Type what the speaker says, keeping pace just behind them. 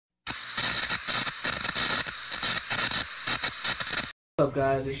What's up,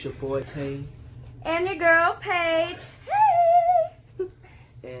 guys? It's your boy Tay and your girl Paige. Hey!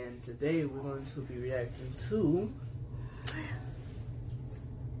 And today we're going to be reacting to.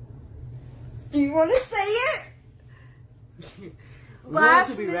 Do you want to say it?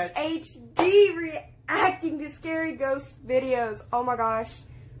 Blastphomous HD reacting to scary ghost videos. Oh my gosh.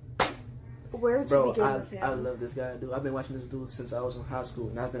 Where did you begin with him? I love this guy, dude. I've been watching this dude since I was in high school,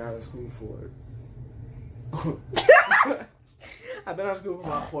 and I've been out of school for. I've been out of school for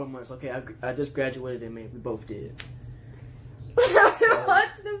about 4 months. Okay, I just graduated in May. We both did. I've been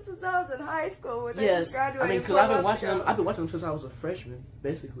watching them since I was in high school, which I just graduated. I mean, because I've been watching them. I've been watching them since I was a freshman,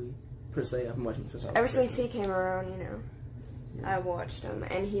 basically. Per se, I've been watching him since I was ever since he came around, you know. Yeah. I watched him,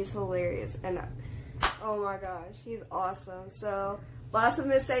 and he's hilarious. And oh my gosh, he's awesome. So,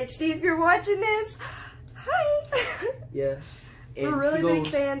 Blastphomous HD, if you're watching this, hi. Yeah. We're really big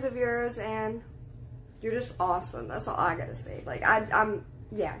fans of yours, and you're just awesome. That's all I gotta say. Like,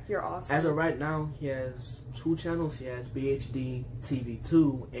 yeah, you're awesome. As of right now, he has 2 channels. He has BHD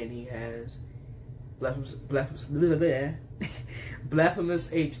Tv2, and he has Blastphomous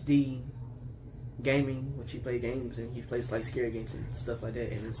Hd Gaming, which he plays games and he plays like scary games and stuff like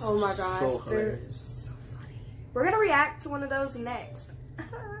that. And it's oh my gosh, so hilarious. So funny. We're gonna react to one of those next.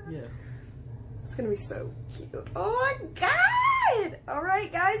 Yeah. It's gonna be so cute. Oh my god!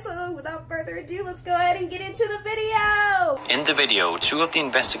 Alright guys, so without further ado, let's go ahead and get into the video! In the video, 2 of the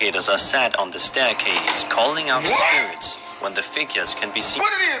investigators are sat on the staircase, calling out to spirits when the figures can be seen.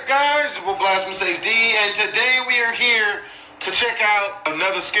 What it is, guys? We're Blastphomous HD, and today we are here to check out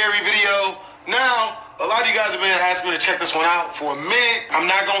another scary video. Now, a lot of you guys have been asking me to check this one out for a minute. I'm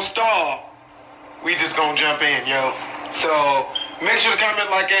not gonna stall. We just gonna jump in, yo. So, make sure to comment,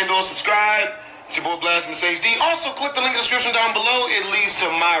 like, and or subscribe. It's your boy Blastphomous HD. Also, click the link in the description down below. It leads to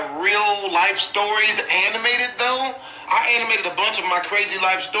my real life stories, animated though. I animated a bunch of my crazy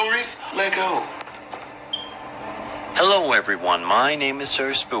life stories. Let go. Hello everyone, my name is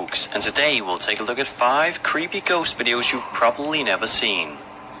Sir Spooks, and today we'll take a look at 5 creepy ghost videos you've probably never seen.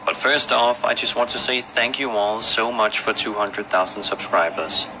 But first off, I just want to say thank you all so much for 200,000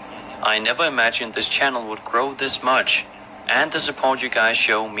 subscribers. I never imagined this channel would grow this much, and the support you guys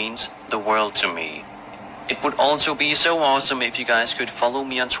show means the world to me. It would also be so awesome if you guys could follow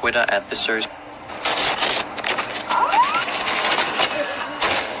me on Twitter at the Sir.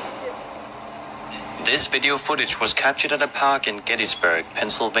 This video footage was captured at a park in Gettysburg,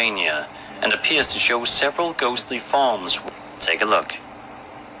 Pennsylvania, and appears to show several ghostly forms. Take a look.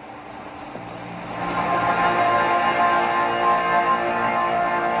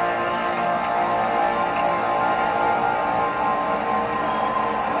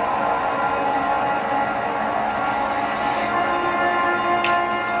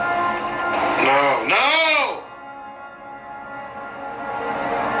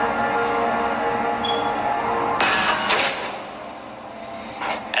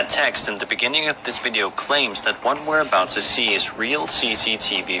 Text in the beginning of this video claims that what we're about to see is real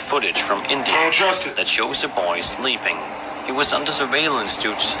CCTV footage from India that shows a boy sleeping. He was under surveillance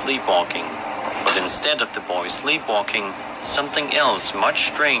due to sleepwalking, but instead of the boy sleepwalking, something else much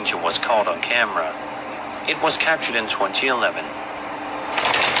stranger was caught on camera. It was captured in 2011.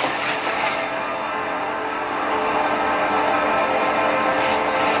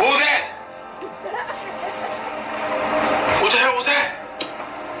 What was that? What the hell was that?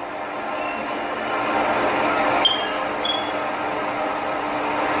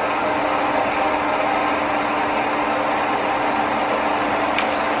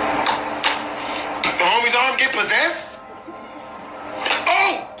 Get possessed?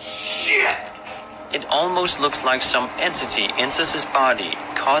 Oh, shit! It almost looks like some entity enters his body,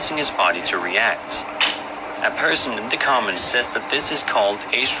 causing his body to react. A person in the comments says that this is called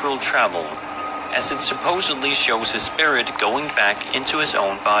astral travel, as it supposedly shows his spirit going back into his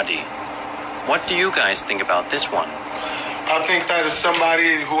own body. What do you guys think about this one? I think that is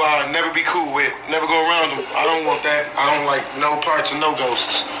somebody who I'll never be cool with. Never go around them. I don't want that. I don't like no parts of no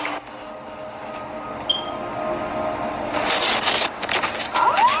ghosts.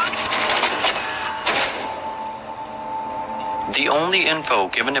 The only info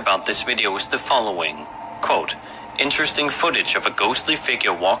given about this video is the following. Quote, interesting footage of a ghostly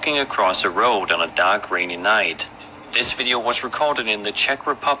figure walking across a road on a dark rainy night. This video was recorded in the Czech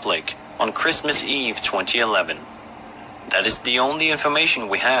Republic on Christmas Eve 2011. That is the only information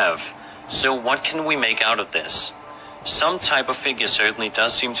we have. So what can we make out of this? Some type of figure certainly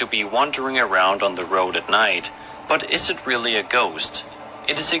does seem to be wandering around on the road at night, but is it really a ghost?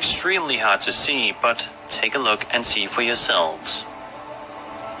 It is extremely hard to see, but take a look and see for yourselves.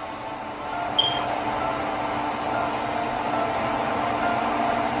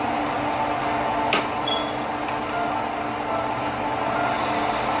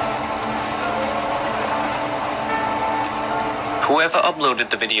 Whoever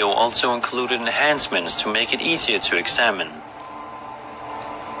uploaded the video also included enhancements to make it easier to examine.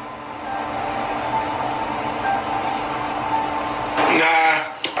 Nah,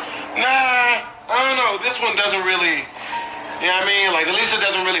 I don't know. This one doesn't really, you know what I mean? Like, at least it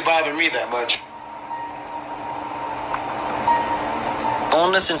doesn't really bother me that much.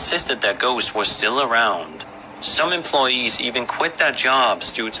 Owners insisted their ghosts were still around. Some employees even quit their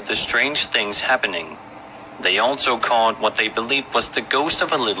jobs due to the strange things happening. They also caught what they believed was the ghost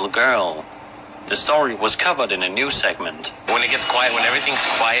of a little girl. The story was covered in a news segment. When it gets quiet, when everything's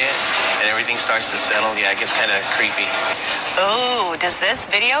quiet and everything starts to settle, yeah, it gets kind of creepy. Oh, does this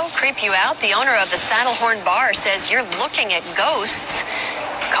video creep you out? The owner of the Saddlehorn Bar says you're looking at ghosts.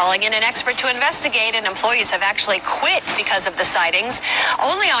 Calling in an expert to investigate, and employees have actually quit because of the sightings.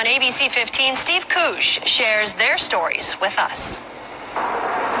 Only on ABC 15, Steve Koosh shares their stories with us.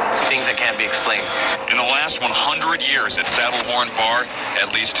 Things that can't be explained. In the last 100 years at Saddlehorn Bar,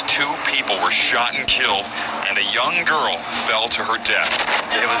 at least 2 people were shot and killed, and a young girl fell to her death.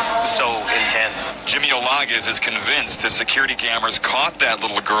 It was so intense. Jimmy Olagas is convinced his security cameras caught that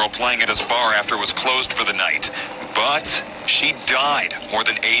little girl playing at his bar after it was closed for the night. But she died more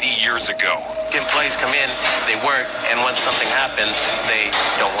than 80 years ago. Employees come in, they work, and once something happens, they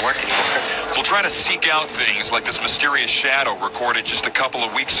don't work anymore. We'll try to seek out things like this mysterious shadow recorded just a couple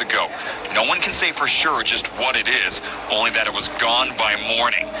of weeks ago. No one can say for sure just what it is, only that it was gone by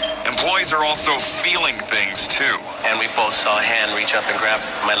morning. Employees are also feeling things too. And we both saw a hand reach up and grab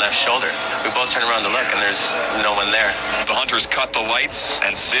my left shoulder. We both turn around to look, and there's no one there. The hunters cut the lights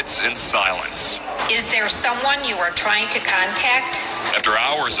and sits in silence. Is there someone you are trying to contact? After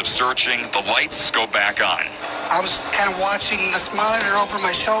hours of searching, the lights go back on. I was kind of watching this monitor over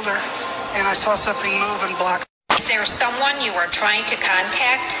my shoulder, and I saw something move and block. Is there someone you are trying to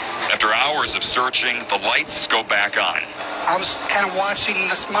contact? After hours of searching, the lights go back on. I was kind of watching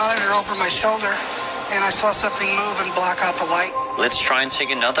this monitor over my shoulder, and I saw something move and block out the light. Let's try and take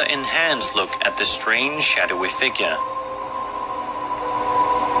another enhanced look at the strange shadowy figure.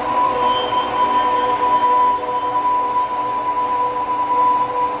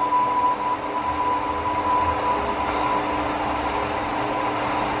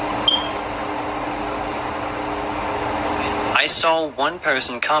 I saw one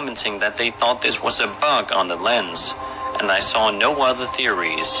person commenting that they thought this was a bug on the lens, and I saw no other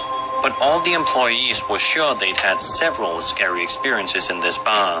theories. But all the employees were sure they'd had several scary experiences in this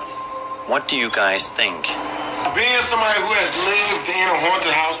bar. What do you guys think? Being somebody who has lived in a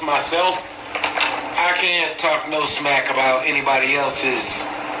haunted house myself, I can't talk no smack about anybody else's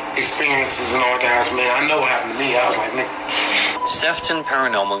experiences in a haunted house, man. I know what happened to me. I was like, nigga. Sefton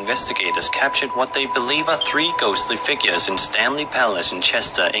paranormal investigators captured what they believe are 3 ghostly figures in Stanley Palace in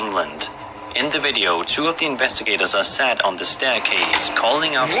Chester, England. In the video, 2 of the investigators are sat on the staircase,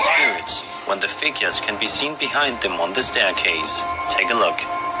 calling out to spirits, when the figures can be seen behind them on the staircase. Take a look.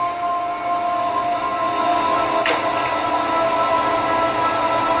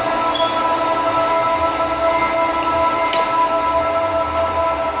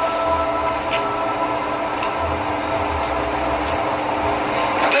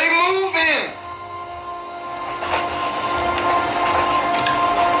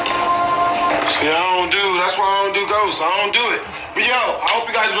 I don't do it. But yo, I hope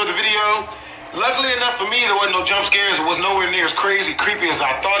you guys enjoyed the video. Luckily enough for me, there wasn't no jump scares. It was nowhere near as crazy, creepy as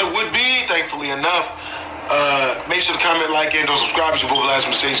I thought it would be, thankfully enough. Make sure to comment, like, and don't subscribe. It's your boy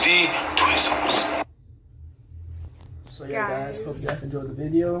Blastphomous Hd Tv2. So yeah, guys, hope you guys enjoyed the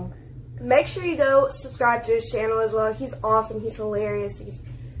video. Make sure you go subscribe to his channel as well. He's awesome. He's hilarious.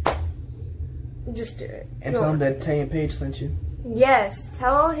 Just do it. And tell him that Tay and Paige sent you. Yes,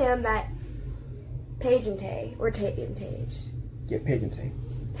 tell him that Paige and Tay, or Tay and Paige. Yeah, Paige and Tay.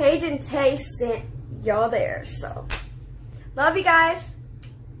 Paige and Tay sent y'all there, so. Love you guys.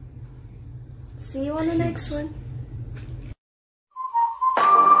 See you on the next one.